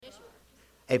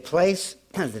a place,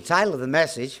 the title of the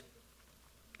message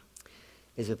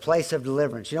is A Place of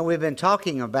Deliverance. You know, we've been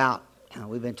talking about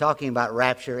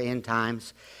rapture, end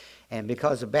times, and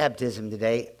because of baptism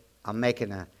today, I'm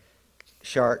making a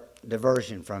short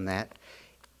diversion from that.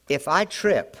 If I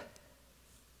trip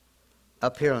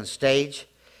up here on stage,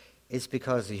 it's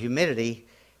because the humidity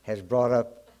has brought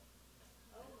up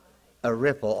a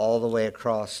ripple all the way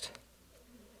across.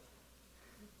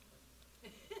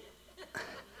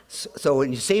 So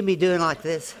when you see me doing like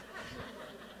this,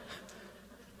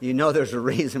 you know there's a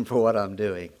reason for what I'm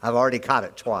doing. I've already caught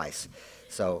it twice.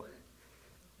 So,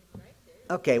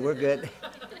 okay, we're good.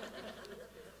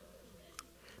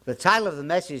 The title of the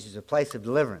message is A Place of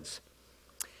Deliverance.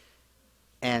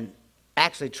 And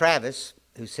actually Travis,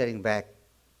 who's sitting back,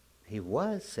 he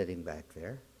was sitting back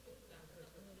there.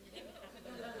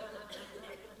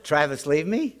 Travis, leave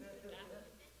me?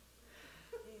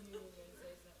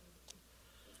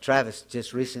 Travis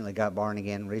just recently got born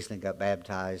again, recently got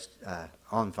baptized,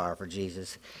 on fire for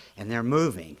Jesus, and they're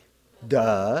moving.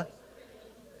 Duh.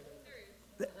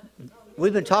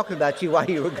 We've been talking about you while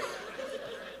you were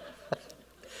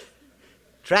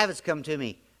Travis come to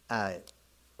me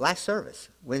last service,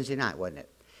 Wednesday night, wasn't it?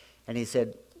 And he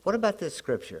said, what about this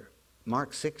scripture?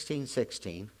 Mark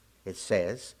 16:16, it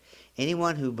says,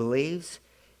 anyone who believes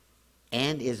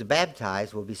and is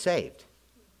baptized will be saved.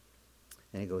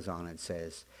 Then he goes on and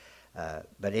says,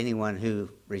 but anyone who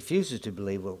refuses to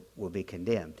believe will be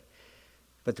condemned.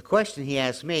 But the question he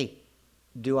asked me,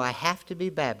 do I have to be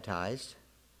baptized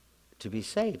to be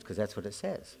saved? Because that's what it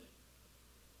says.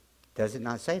 Does it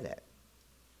not say that?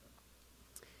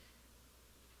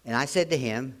 And I said to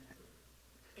him,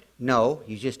 no,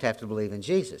 you just have to believe in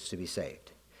Jesus to be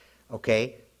saved.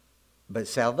 Okay, but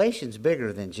salvation's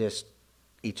bigger than just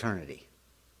eternity.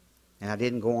 And I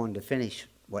didn't go on to finish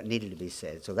what needed to be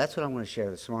said. So that's what I'm going to share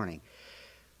this morning.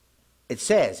 It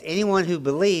says, anyone who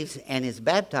believes and is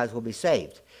baptized will be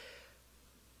saved.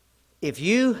 If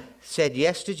you said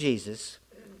yes to Jesus,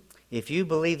 if you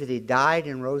believe that he died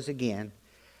and rose again,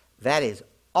 that is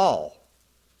all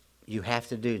you have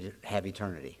to do to have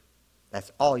eternity.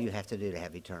 That's all you have to do to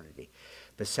have eternity.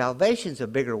 But salvation's a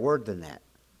bigger word than that.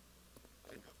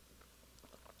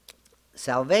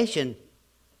 Salvation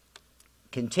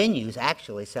continues,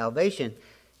 actually, salvation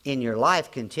in your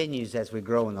life continues as we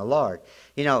grow in the Lord.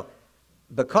 You know,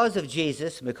 because of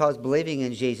Jesus, because believing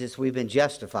in Jesus, we've been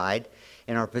justified,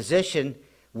 and our position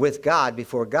with God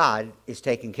before God is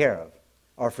taken care of.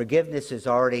 Our forgiveness is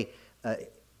already,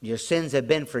 your sins have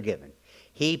been forgiven.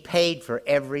 He paid for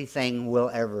everything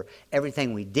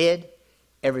we did,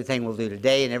 everything we'll do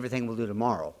today, and everything we'll do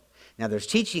tomorrow. Now, there's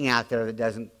teaching out there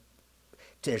that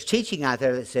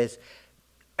says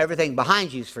everything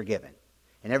behind you is forgiven,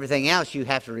 and everything else you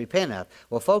have to repent of.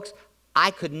 Well, folks, I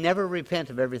could never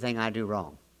repent of everything I do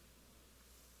wrong.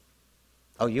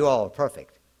 Oh, you all are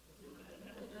perfect.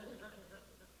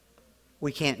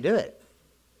 We can't do it.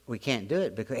 We can't do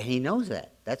it because he knows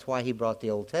that. That's why he brought the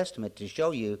Old Testament to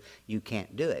show you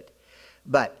can't do it.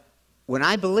 But when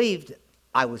I believed,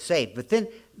 I was saved. But then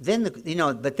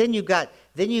you've got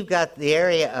the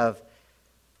area of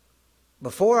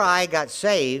before I got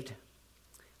saved,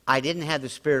 I didn't have the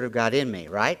Spirit of God in me,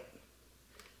 right?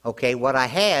 Okay, what I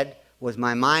had was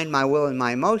my mind, my will, and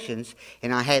my emotions,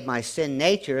 and I had my sin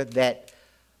nature that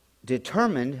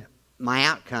determined my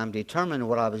outcome, determined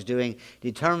what I was doing,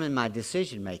 determined my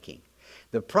decision making.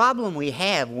 The problem we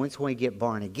have once we get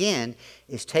born again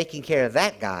is taking care of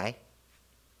that guy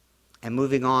and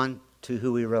moving on to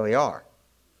who we really are.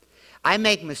 I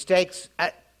make mistakes.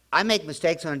 I make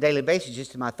mistakes on a daily basis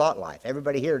just in my thought life.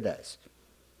 Everybody here does.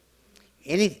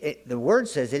 The Word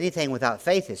says anything without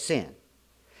faith is sin.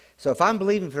 So if I'm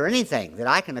believing for anything that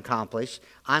I can accomplish,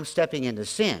 I'm stepping into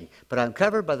sin. But I'm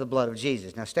covered by the blood of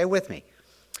Jesus. Now stay with me.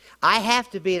 I have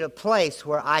to be at a place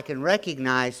where I can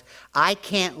recognize I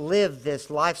can't live this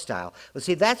lifestyle. Well,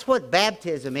 see, that's what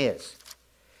baptism is.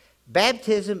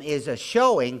 Baptism is a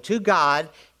showing to God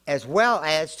as well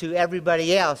as to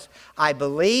everybody else. I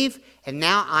believe, and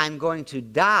now I'm going to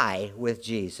die with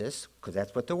Jesus, because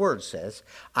that's what the Word says.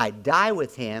 I die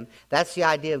with Him. That's the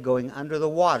idea of going under the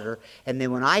water. And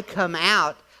then when I come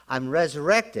out, I'm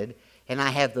resurrected, and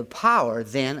I have the power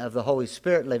then of the Holy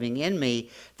Spirit living in me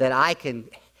that I can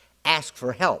ask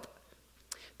for help.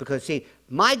 Because, see,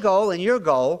 my goal and your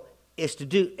goal is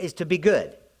to be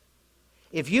good.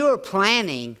 If you are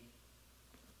planning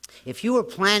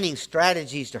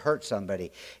strategies to hurt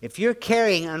somebody, if you're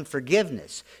carrying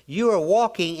unforgiveness, you are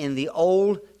walking in the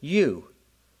old you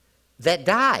that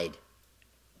died.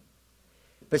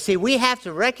 But see, we have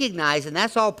to recognize, and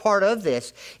that's all part of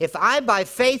this, if I by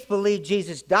faith believe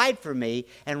Jesus died for me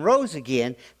and rose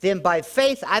again, then by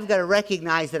faith I've got to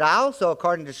recognize that I also,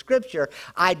 according to Scripture,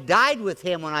 I died with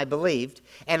him when I believed,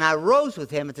 and I rose with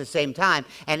him at the same time.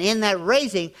 And in that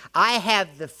raising, I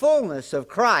have the fullness of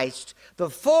Christ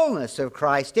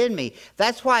in me.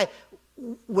 That's why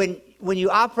when you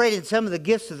operate in some of the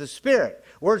gifts of the Spirit,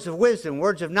 words of wisdom,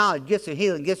 words of knowledge, gifts of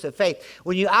healing, gifts of faith,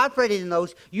 when you operate in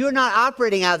those, you're not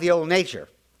operating out of the old nature.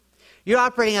 You're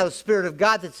operating out of the Spirit of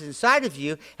God that's inside of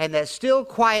you, and that still,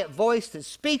 quiet voice that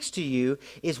speaks to you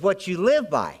is what you live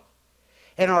by.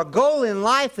 And our goal in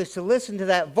life is to listen to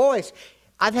that voice.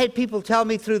 I've had people tell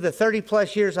me through the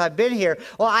 30-plus years I've been here,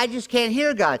 well, I just can't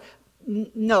hear God.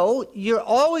 No, you're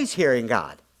always hearing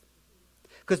God.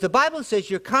 Because the Bible says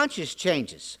your conscience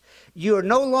changes. You are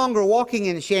no longer walking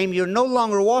in shame. You're no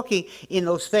longer walking in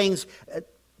those things.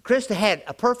 Krista had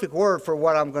a perfect word for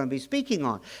what I'm going to be speaking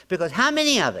on. Because how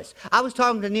many of us, I was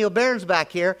talking to Neil Barons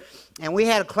back here, and we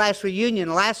had a class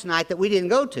reunion last night that we didn't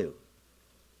go to.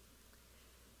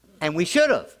 And we should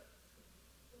have.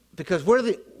 Because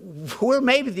we're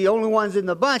maybe the only ones in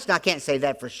the bunch. Now, I can't say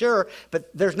that for sure, but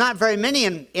there's not very many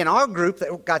in our group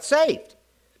that got saved.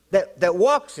 That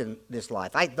walks in this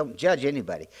life. I don't judge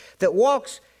anybody. That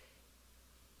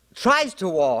tries to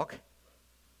walk.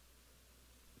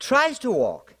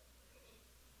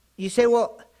 You say,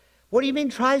 well, what do you mean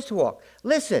tries to walk?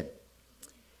 Listen,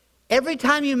 every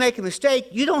time you make a mistake,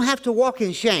 you don't have to walk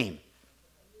in shame.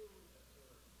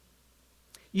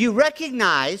 You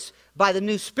recognize by the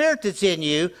new spirit that's in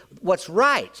you what's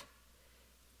right.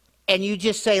 And you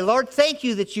just say, Lord, thank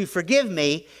you that you forgive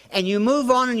me. And you move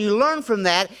on and you learn from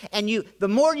that. And the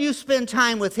more you spend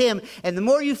time with him and the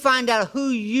more you find out who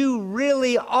you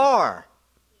really are,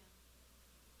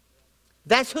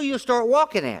 that's who you'll start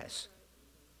walking as.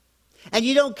 And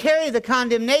you don't carry the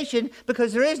condemnation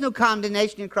because there is no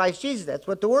condemnation in Christ Jesus. That's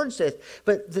what the Word says.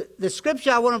 But the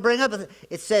scripture I want to bring up,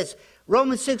 it says,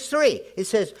 Romans 6:3, it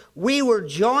says, we were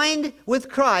joined with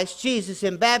Christ Jesus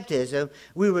in baptism.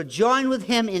 We were joined with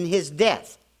him in his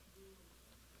death.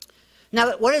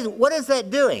 Now, what is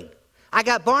that doing? I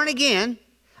got born again.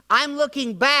 I'm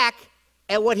looking back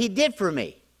at what he did for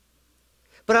me.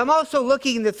 But I'm also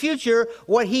looking in the future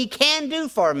what he can do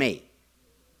for me.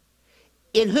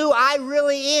 In who I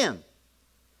really am.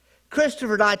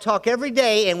 Christopher and I talk every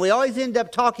day, and we always end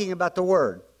up talking about the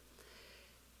Word.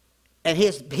 And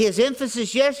his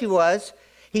emphasis, yes,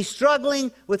 he's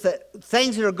struggling with the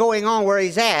things that are going on where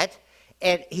he's at,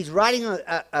 and he's writing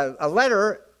a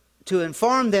letter to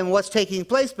inform them what's taking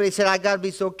place. But he said, I got to be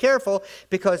so careful,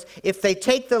 because if they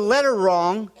take the letter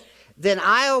wrong, then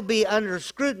I'll be under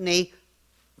scrutiny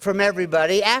from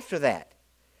everybody after that.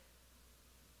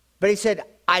 But he said,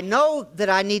 I know that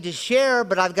I need to share,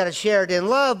 but I've got to share it in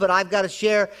love, but I've got to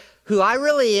share who I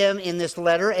really am in this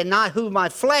letter and not who my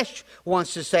flesh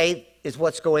wants to say is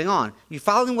what's going on. You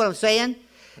following what I'm saying?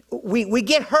 We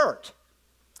get hurt.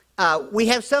 We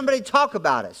have somebody talk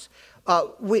about us.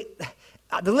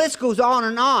 The list goes on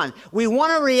and on. We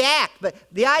want to react, but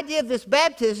the idea of this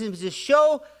baptism is to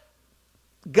show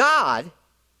God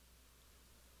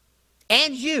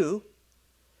and you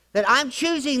that I'm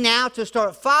choosing now to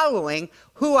start following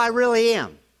who I really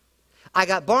am. I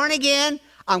got born again.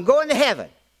 I'm going to heaven.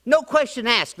 No question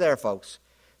asked there, folks.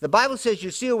 The Bible says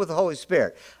you're sealed with the Holy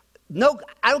Spirit. No,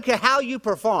 I don't care how you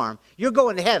perform, you're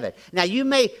going to heaven. Now, you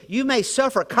may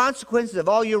suffer consequences of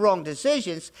all your wrong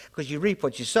decisions because you reap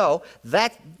what you sow.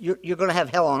 That you're going to have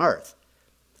hell on earth.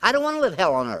 I don't want to live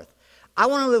hell on earth. I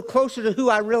want to live closer to who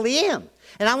I really am.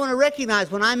 And I want to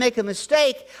recognize when I make a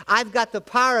mistake, I've got the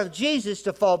power of Jesus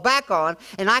to fall back on,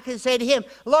 and I can say to him,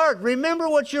 Lord, remember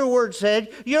what your word said.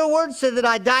 Your word said that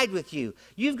I died with you.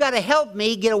 You've got to help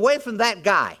me get away from that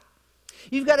guy.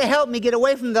 You've got to help me get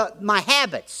away from my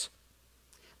habits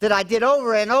that I did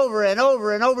over and over and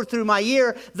over and over through my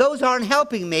year. Those aren't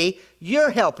helping me.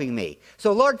 You're helping me.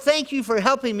 So, Lord, thank you for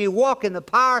helping me walk in the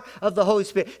power of the Holy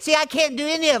Spirit. See, I can't do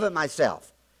any of it myself.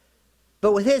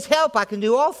 But with his help, I can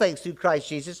do all things through Christ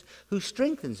Jesus, who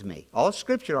strengthens me. All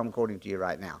Scripture I'm quoting to you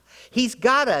right now. He's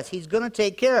got us. He's going to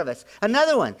take care of us.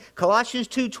 Another one, Colossians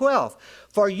 2:12.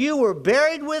 For you were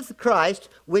buried with Christ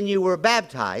when you were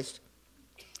baptized,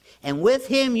 and with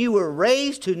him you were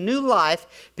raised to new life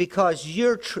because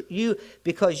you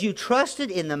trusted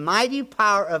in the mighty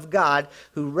power of God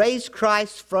who raised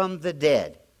Christ from the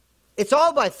dead. It's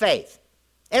all by faith.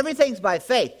 Everything's by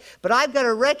faith. But I've got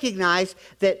to recognize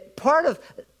that part of...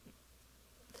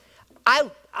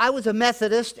 I was a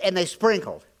Methodist, and they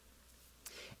sprinkled.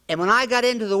 And when I got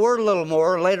into the Word a little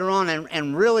more later on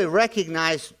and really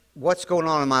recognized what's going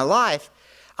on in my life,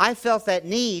 I felt that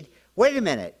need. Wait a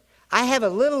minute. I have a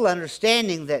little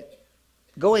understanding that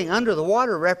going under the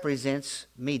water represents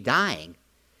me dying,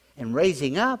 and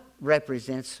raising up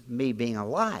represents me being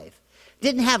alive.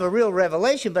 Didn't have a real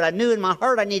revelation, but I knew in my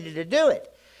heart I needed to do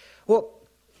it. Well,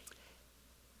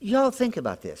 y'all think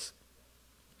about this.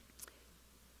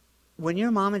 When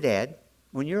you're mom and dad,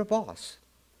 when you're a boss,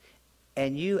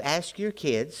 and you ask your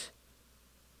kids,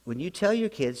 when you tell your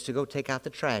kids to go take out the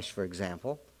trash, for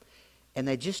example, and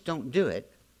they just don't do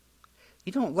it,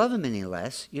 you don't love them any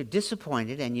less. You're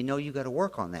disappointed, and you know you've got to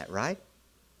work on that, right?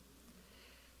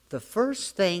 The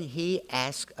first thing he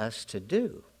asked us to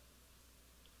do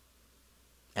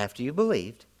after you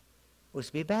believed was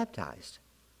to be baptized.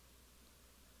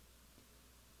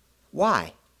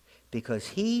 Why? Because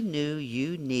he knew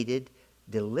you needed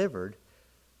delivered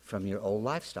from your old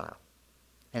lifestyle.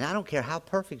 And I don't care how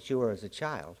perfect you were as a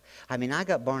child. I mean, I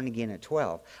got born again at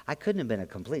 12. I couldn't have been a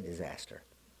complete disaster.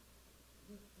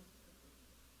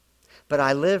 But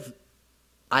I lived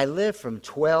from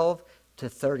 12 to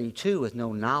 32 with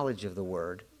no knowledge of the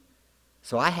Word.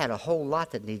 So I had a whole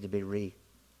lot that needed to be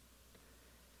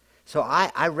So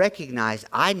I recognized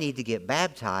I need to get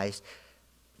baptized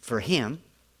for him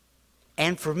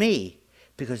and for me,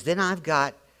 because then I've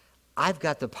got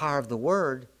the power of the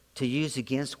Word to use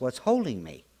against what's holding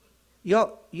me.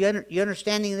 You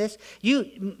understanding this?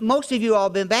 Most of you all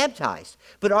been baptized,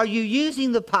 but are you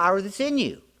using the power that's in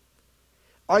you?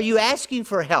 Are you asking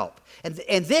for help?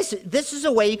 And this is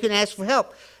a way you can ask for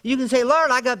help. You can say,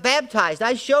 Lord, I got baptized.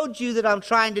 I showed you that I'm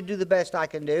trying to do the best I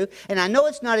can do. And I know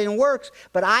it's not in works,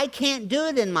 but I can't do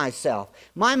it in myself.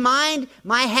 My mind,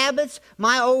 my habits,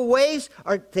 my old ways,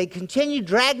 they continue to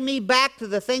drag me back to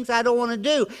the things I don't want to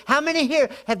do. How many here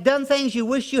have done things you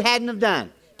wish you hadn't have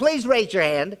done? Please raise your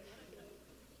hand.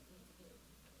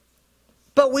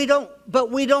 But we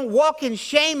don't walk in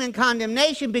shame and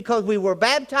condemnation because we were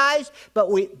baptized, but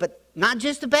not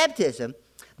just the baptism,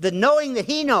 the knowing that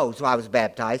he knows I was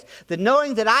baptized, the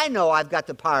knowing that I know I've got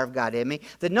the power of God in me,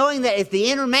 the knowing that if the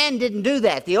inner man didn't do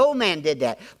that, the old man did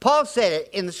that. Paul said it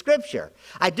in the scripture.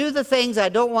 I do the things I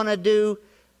don't want to do,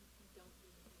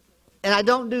 and I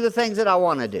don't do the things that I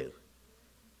want to do.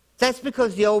 That's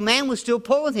because the old man was still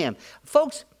pulling him.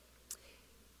 Folks,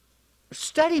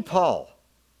 study Paul.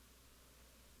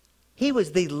 He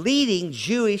was the leading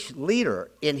Jewish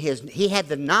leader he had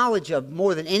the knowledge of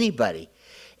more than anybody.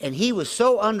 And he was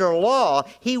so under law,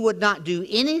 he would not do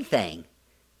anything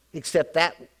except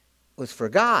that was for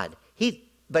God.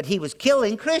 But he was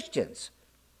killing Christians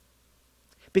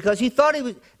because he thought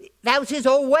that was his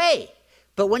old way.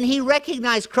 But when he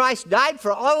recognized Christ died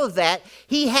for all of that,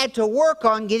 he had to work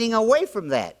on getting away from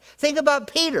that. Think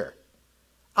about Peter.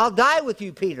 I'll die with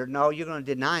you, Peter. No, you're going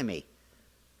to deny me.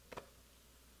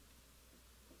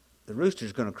 The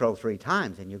rooster's going to crow 3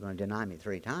 times, and you're going to deny me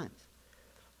 3 times.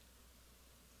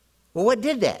 Well, what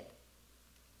did that?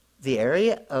 The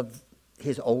area of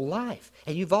his old life.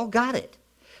 And you've all got it.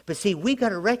 But see, we got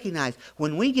to recognize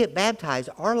when we get baptized,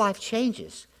 our life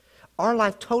changes. Our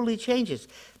life totally changes.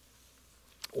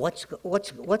 What's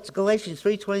Galatians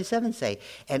 3:27 say?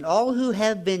 And all who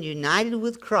have been united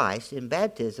with Christ in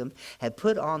baptism have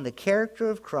put on the character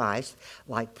of Christ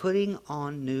like putting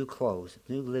on new clothes.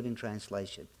 New Living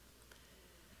Translation.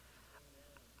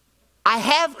 I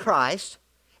have Christ,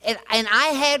 and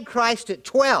I had Christ at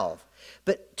 12.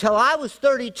 But till I was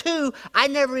 32, I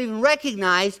never even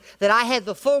recognized that I had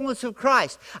the fullness of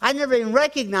Christ. I never even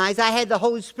recognized I had the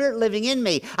Holy Spirit living in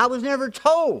me. I was never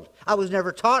told. I was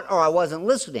never taught, or I wasn't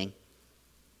listening.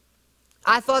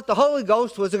 I thought the Holy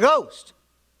Ghost was a ghost.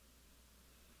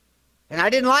 And I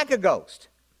didn't like a ghost.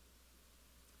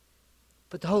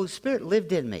 But the Holy Spirit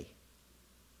lived in me.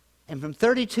 And from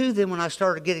 32, then when I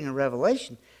started getting a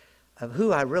revelation of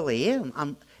who I really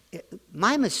am,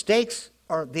 my mistakes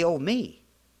are the old me.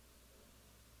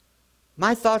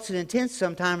 My thoughts and intents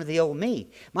sometimes are the old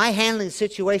me. My handling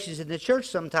situations in the church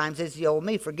sometimes is the old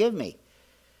me. Forgive me.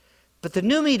 But the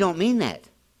new me don't mean that.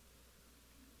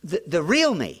 The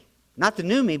real me. Not the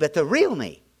new me, but the real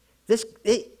me.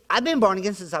 I've been born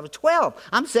again since I was 12.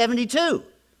 I'm 72.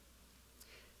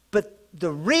 But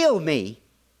the real me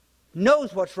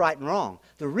knows what's right and wrong.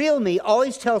 The real me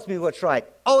always tells me what's right.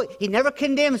 Oh, he never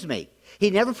condemns me.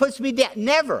 He never puts me down.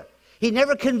 Never. He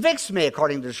never convicts me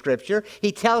according to the Scripture.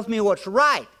 He tells me what's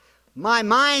right. My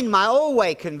mind, my old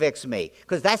way convicts me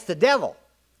because that's the devil.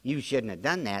 You shouldn't have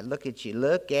done that. Look at you.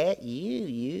 Look at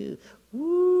you.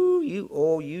 Ooh, you.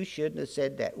 Oh, you shouldn't have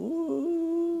said that.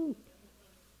 Ooh.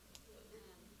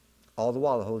 All the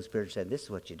while the Holy Spirit said, this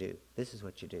is what you do. This is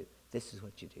what you do. This is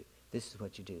what you do. This is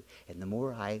what you do. And the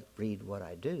more I read what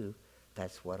I do,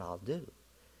 that's what I'll do.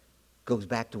 Goes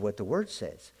back to what the Word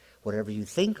says. Whatever you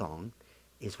think on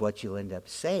is what you'll end up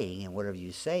saying, and whatever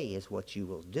you say is what you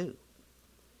will do.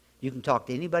 You can talk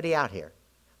to anybody out here,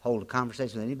 hold a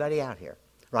conversation with anybody out here.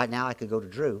 Right now I could go to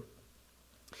Drew,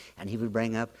 and he would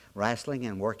bring up wrestling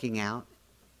and working out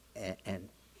and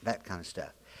that kind of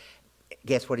stuff.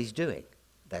 Guess what he's doing?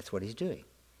 That's what he's doing.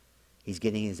 He's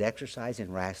getting his exercise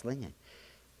in wrestling and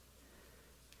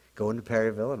going to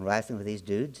Perryville and wrestling with these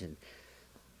dudes and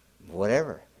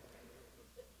whatever.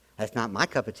 That's not my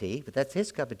cup of tea, but that's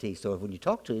his cup of tea. So when you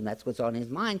talk to him, that's what's on his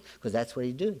mind, because that's what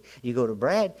he's doing. You go to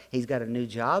Brad, he's got a new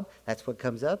job. That's what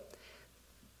comes up.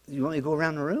 You want me to go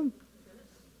around the room?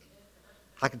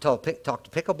 I can talk to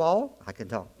pickleball. I can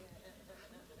talk.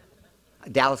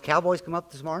 Dallas Cowboys come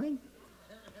up this morning.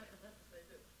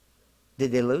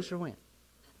 Did they lose or win?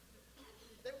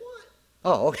 They won.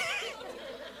 Oh, okay.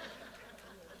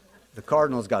 The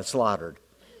Cardinals got slaughtered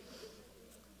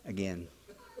again.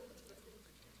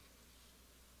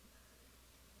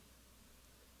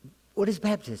 What is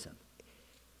baptism?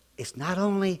 It's not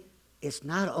only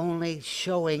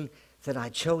showing that I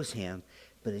chose him,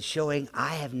 but it's showing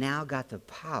I have now got the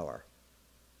power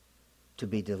to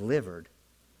be delivered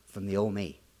from the old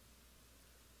me.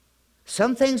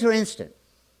 Some things are instant,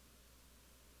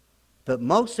 but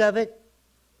most of it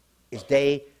is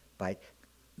day by.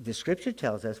 The Scripture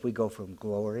tells us we go from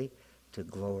glory to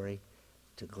glory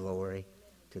to glory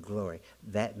to glory.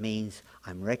 That means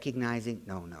I'm recognizing,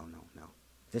 no.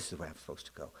 This is where I'm supposed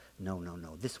to go. No.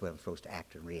 This is where I'm supposed to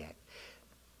act and react.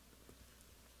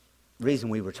 Reason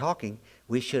we were talking,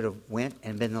 we should have went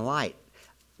and been the light.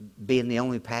 Being the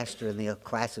only pastor in the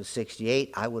class of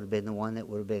 68, I would have been the one that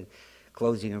would have been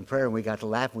closing in prayer, and we got to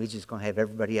laugh, and we were just going to have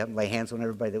everybody up and lay hands on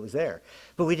everybody that was there.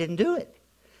 But we didn't do it.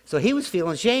 So he was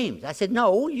feeling shamed. I said,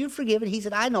 no, you're forgiven. He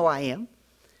said, I know I am.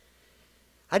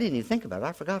 I didn't even think about it.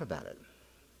 I forgot about it.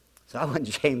 So I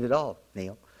wasn't shamed at all,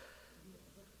 Neil.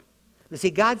 But see,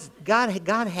 God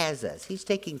has us. He's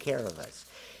taking care of us.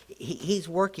 He's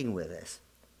working with us.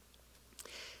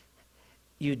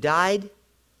 You died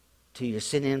to your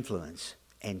sin influence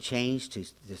and changed to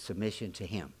the submission to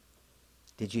him.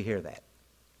 Did you hear that?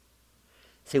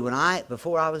 See,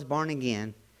 before I was born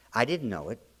again, I didn't know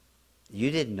it.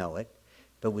 You didn't know it.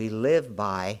 But we live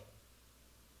by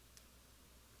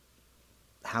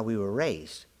how we were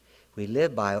raised. We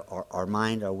live by our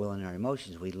mind, our will, and our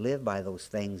emotions. We live by those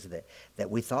things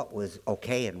that we thought was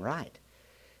okay and right.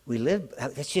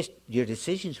 That's just, your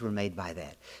decisions were made by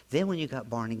that. Then when you got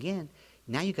born again,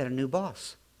 now you got a new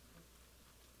boss.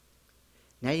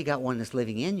 Now you got one that's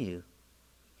living in you.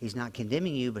 He's not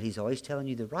condemning you, but he's always telling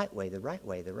you the right way, the right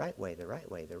way, the right way, the right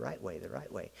way, the right way, the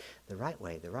right way, the right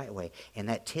way, the right way. And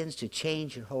that tends to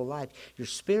change your whole life. Your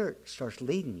spirit starts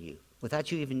leading you.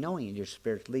 Without you even knowing it, your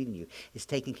spirit's leading you. It's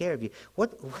taking care of you.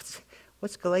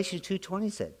 What's Galatians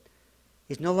 2:20 said?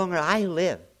 It's no longer I who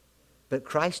live, but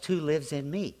Christ who lives in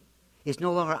me. It's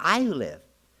no longer I who live,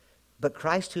 but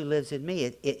Christ who lives in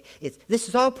me. This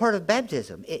is all part of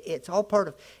baptism. It's all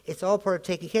part of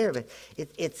taking care of it.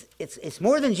 It's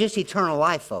more than just eternal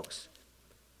life, folks.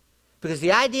 Because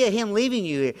the idea of him leaving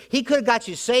you here, he could have got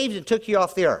you saved and took you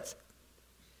off the earth.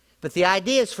 But the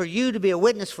idea is for you to be a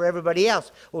witness for everybody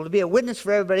else. Well, to be a witness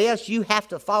for everybody else, you have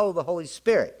to follow the Holy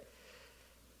Spirit.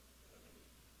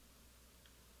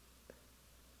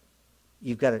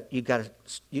 You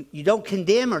don't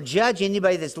condemn or judge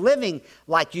anybody that's living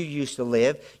like you used to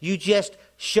live. You just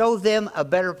show them a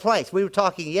better place. We were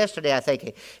talking yesterday, I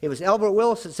think. It was Albert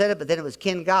Willis that said it, but then it was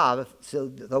Ken Gobb. So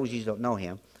those of you who don't know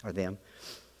him or them.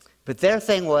 But their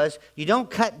thing was, you don't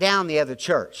cut down the other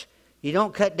church. You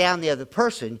don't cut down the other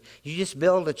person. You just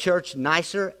build a church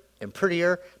nicer and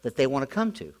prettier that they want to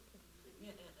come to.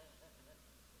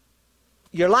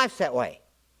 Your life's that way.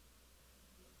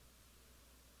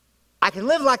 I can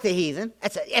live like the heathen.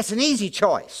 That's an easy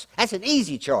choice. That's an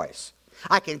easy choice.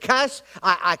 I can cuss.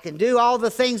 I can do all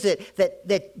the things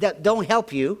that don't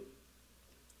help you.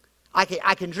 I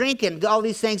can drink and do all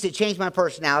these things that change my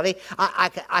personality. I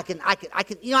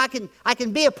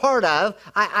can be a part of.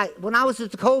 When I was at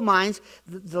the coal mines,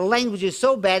 the language is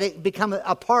so bad it become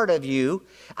a part of you.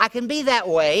 I can be that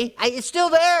way. It's still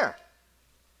there.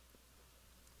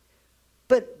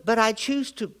 But I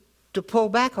choose to pull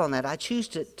back on that. I choose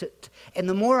to, and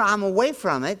the more I'm away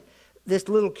from it, this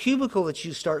little cubicle that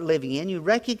you start living in, you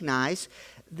recognize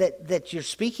that you're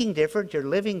speaking different, you're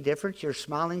living different, you're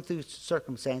smiling through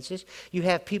circumstances. You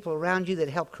have people around you that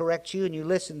help correct you, and you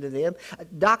listen to them.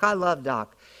 Doc, I love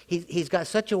Doc. He's got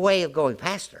such a way of going,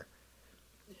 Pastor.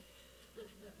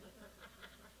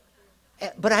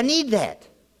 But I need that.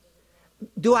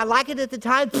 Do I like it at the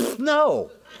time?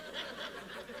 No.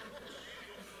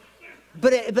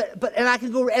 And I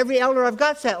can go, every elder I've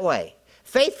got's that way.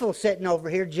 Faithful sitting over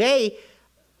here, Jay,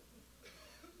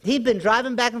 he'd been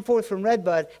driving back and forth from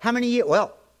Redbud. How many years?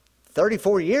 Well,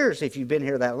 34 years if you've been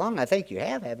here that long. I think you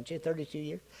have, haven't you? 32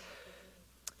 years.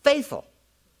 Faithful.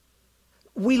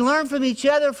 We learn from each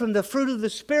other, from the fruit of the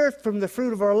Spirit, from the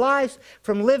fruit of our lives,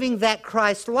 from living that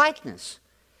Christ likeness.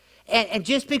 And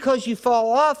just because you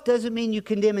fall off doesn't mean you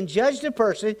condemn and judge the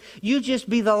person. You just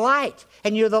be the light.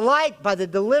 And you're the light by the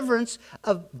deliverance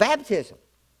of baptism.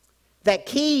 That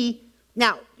key.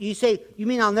 Now, you say, you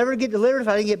mean I'll never get delivered if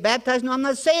I didn't get baptized? No, I'm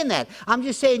not saying that. I'm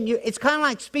just saying it's kind of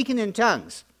like speaking in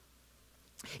tongues.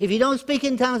 If you don't speak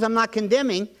in tongues, I'm not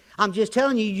condemning. I'm just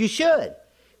telling you, you should.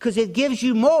 Because it gives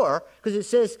you more. Because it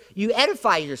says you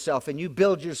edify yourself and you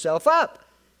build yourself up.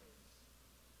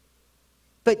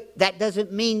 But that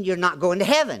doesn't mean you're not going to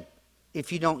heaven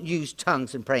if you don't use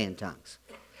tongues and pray in tongues.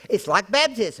 It's like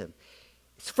baptism.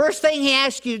 It's the first thing he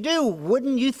asks you to do.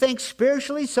 Wouldn't you think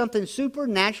spiritually something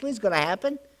supernaturally is going to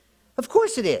happen? Of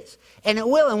course it is. And it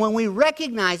will. And when we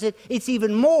recognize it, it's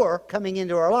even more coming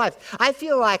into our lives. I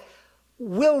feel like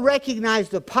we'll recognize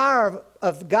the power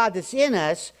of God that's in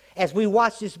us as we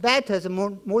watch this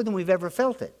baptism more than we've ever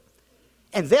felt it.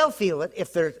 And they'll feel it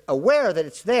if they're aware that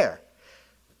it's there.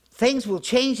 Things will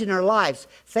change in our lives.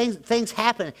 Things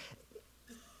happen.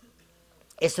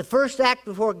 It's the first act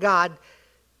before God.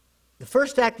 The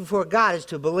first act before God is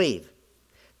to believe.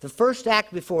 The first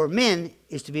act before men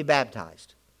is to be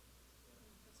baptized.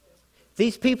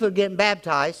 These people are getting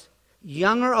baptized,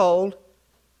 young or old.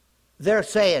 They're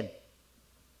saying,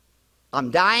 I'm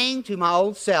dying to my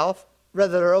old self.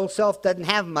 Rather, their old self doesn't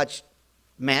have much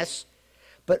mess.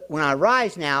 But when I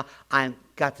rise now, I've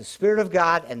got the Spirit of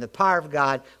God and the power of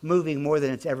God moving more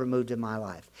than it's ever moved in my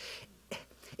life.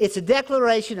 It's a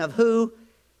declaration of who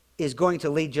is going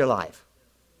to lead your life.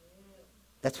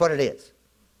 That's what it is.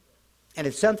 And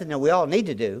it's something that we all need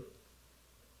to do.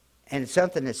 And it's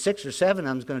something that 6 or 7 of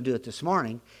them is going to do it this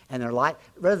morning. And their life,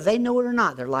 whether they know it or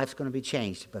not, their life's going to be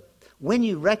changed. But when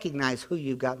you recognize who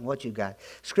you've got and what you've got.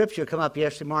 Scripture come up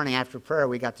yesterday morning after prayer.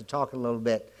 We got to talk a little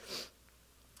bit.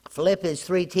 Philippians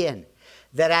 3:10.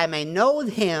 That I may know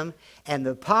him and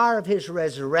the power of his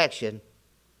resurrection.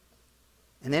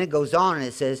 And then it goes on and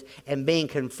it says, and being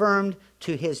confirmed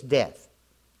to his death.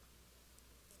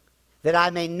 That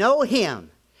I may know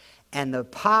him and the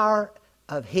power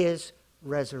of his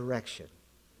resurrection.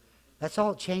 That's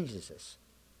all that changes us.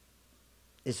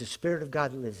 Is the Spirit of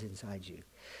God that lives inside you.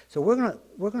 So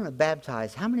we're gonna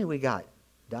baptize. How many we got,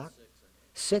 Doc?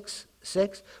 6.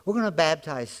 We're going to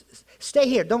baptize. Stay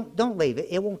here. Don't leave.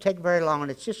 It won't take very long,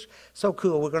 and it's just so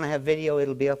cool. We're going to have video.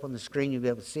 It'll be up on the screen. You'll be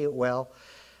able to see it well.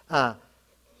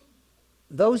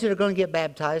 Those that are going to get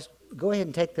baptized, go ahead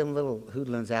and take them little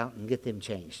hoodlums out and get them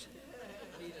changed.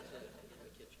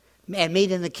 And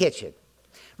meet in the kitchen.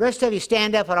 Rest of you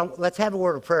stand up. Let's have a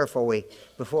word of prayer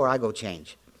before I go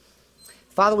change.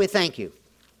 Father, we thank you.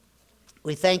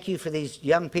 We thank you for these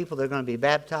young people that are going to be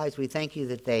baptized. We thank you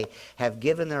that they have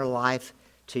given their life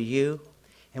to you.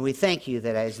 And we thank you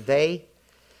that as they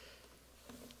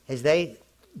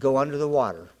go under the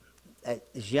water,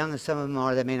 as young as some of them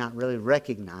are, they may not really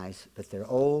recognize, but their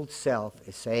old self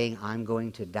is saying, I'm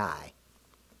going to die.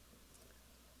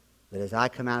 But as I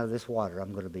come out of this water,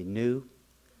 I'm going to be new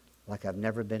like I've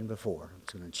never been before.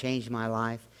 It's going to change my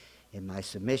life. In my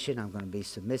submission, I'm going to be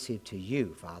submissive to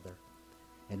you, Father,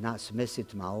 and not submissive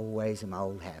to my old ways and my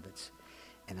old habits.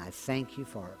 And I thank you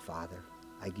for it, Father.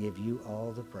 I give you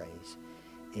all the praise.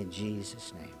 In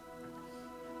Jesus'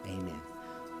 name, amen.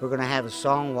 We're going to have a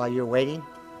song while you're waiting.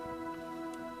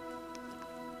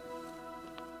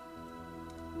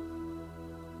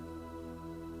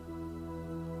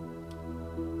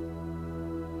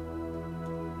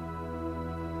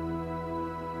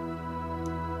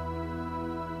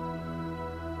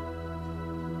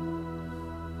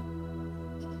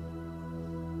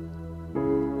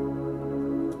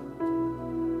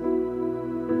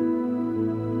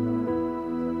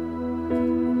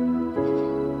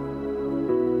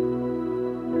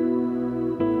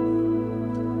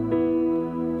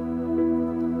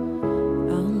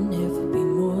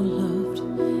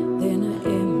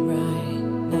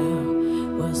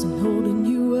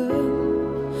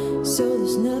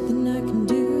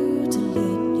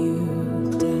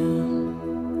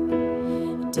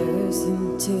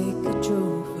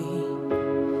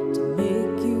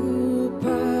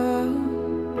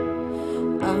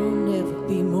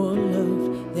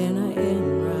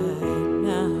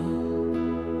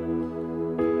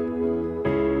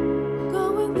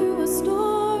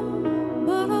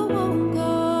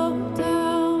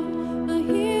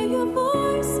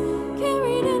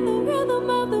 Carried in the rhythm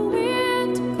of the wind.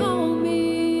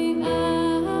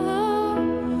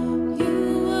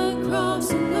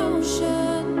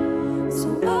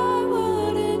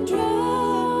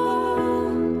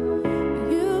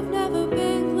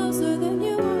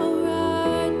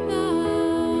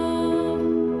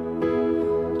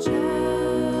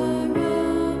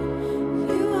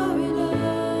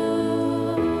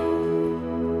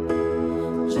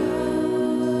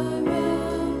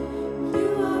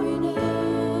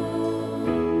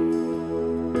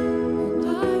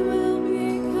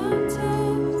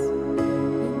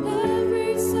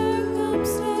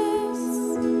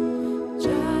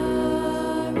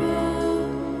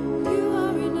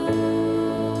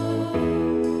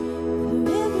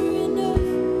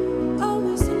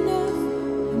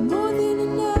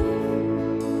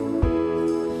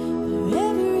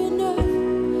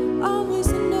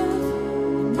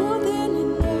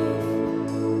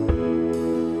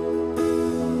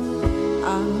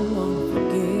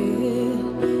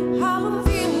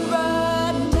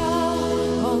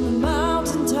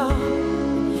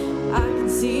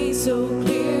 so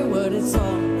clear what it's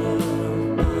all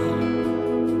about.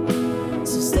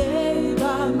 So stay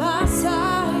by my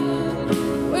side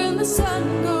when the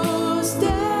sun goes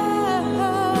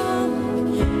down.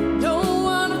 Don't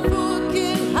wanna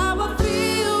forget how I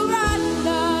feel right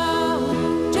now.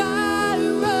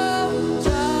 Jireh,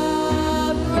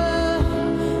 Jireh,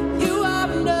 you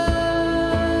are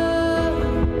enough.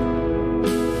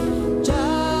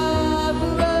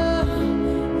 Jireh,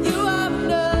 you are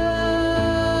enough.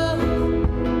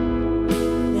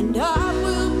 And I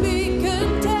will be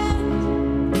content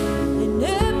in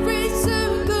every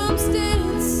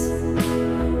circumstance.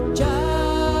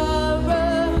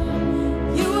 Jireh,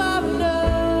 you are enough.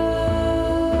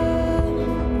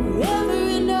 Forever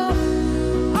enough,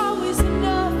 always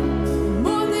enough,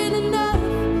 more than enough.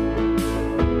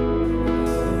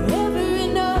 Forever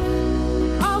enough,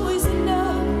 always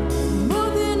enough, more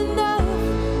than enough.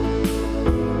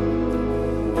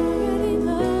 Already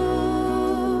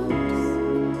loved,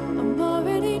 I'm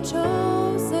already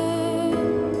chosen.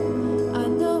 I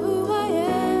know who I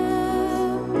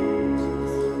am.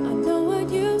 I know what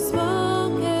you've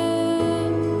spoken.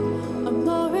 I'm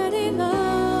already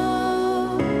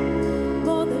loved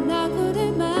more than I could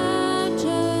imagine,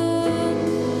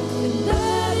 and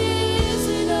that is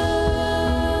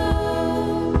enough.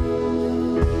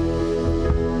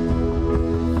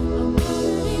 I'm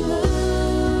already loved.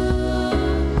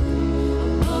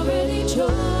 I'm already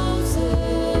chosen.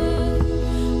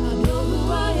 I know who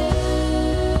I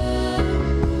am.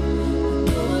 I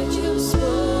know what you've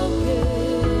spoken.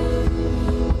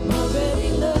 I'm already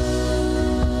loved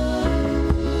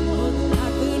more than I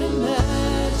could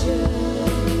imagine.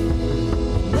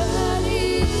 That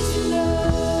is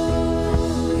enough.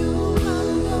 You are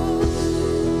enough.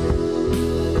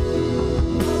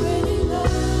 I'm already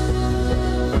loved.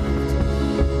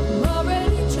 I'm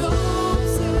already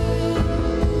chosen.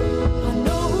 I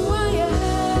know who I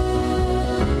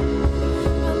am.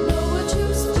 I know what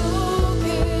you've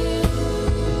spoken.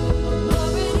 I'm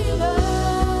already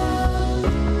loved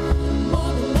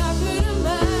more than I could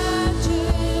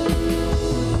imagine,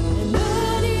 and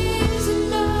that is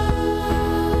enough.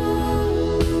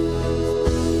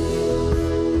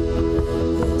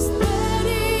 Yes, that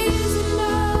is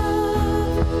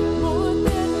enough, more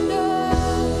than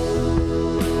enough.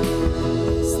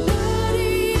 Yes, that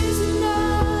is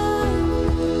enough.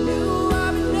 You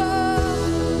are enough.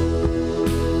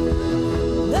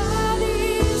 That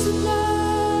is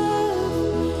enough.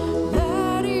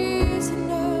 That is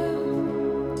enough.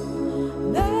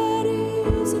 That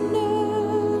is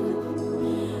enough.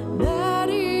 That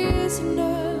is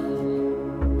enough.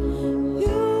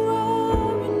 You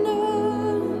are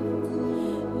enough.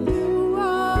 You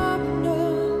are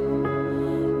enough.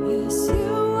 Yes,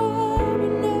 you are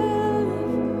enough.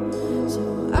 So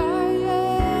I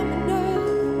am enough.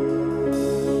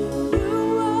 You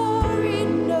are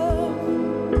enough.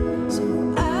 So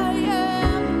I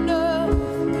am enough.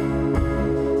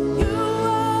 You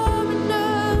are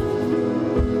enough.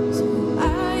 So I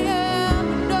am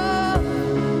enough.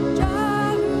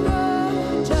 Jireh,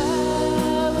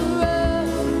 Jireh,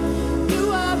 you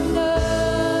are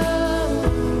enough.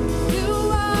 You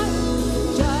are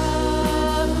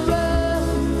Jireh,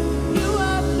 you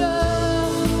are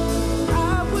enough. I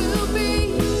will be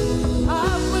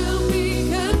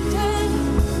content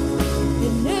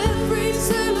in every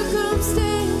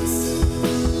circumstance.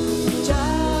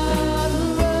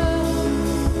 Jireh,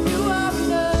 you are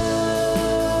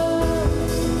enough.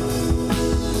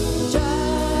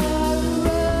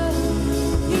 Jireh,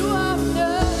 you are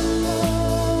enough.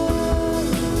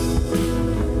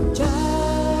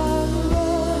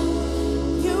 Jireh,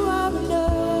 you are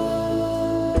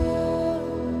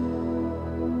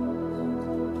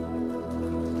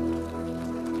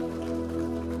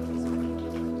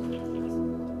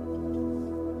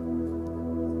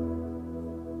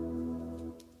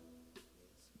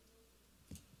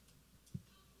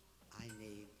I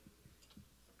need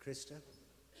Krista,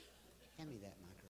 hand me that mic.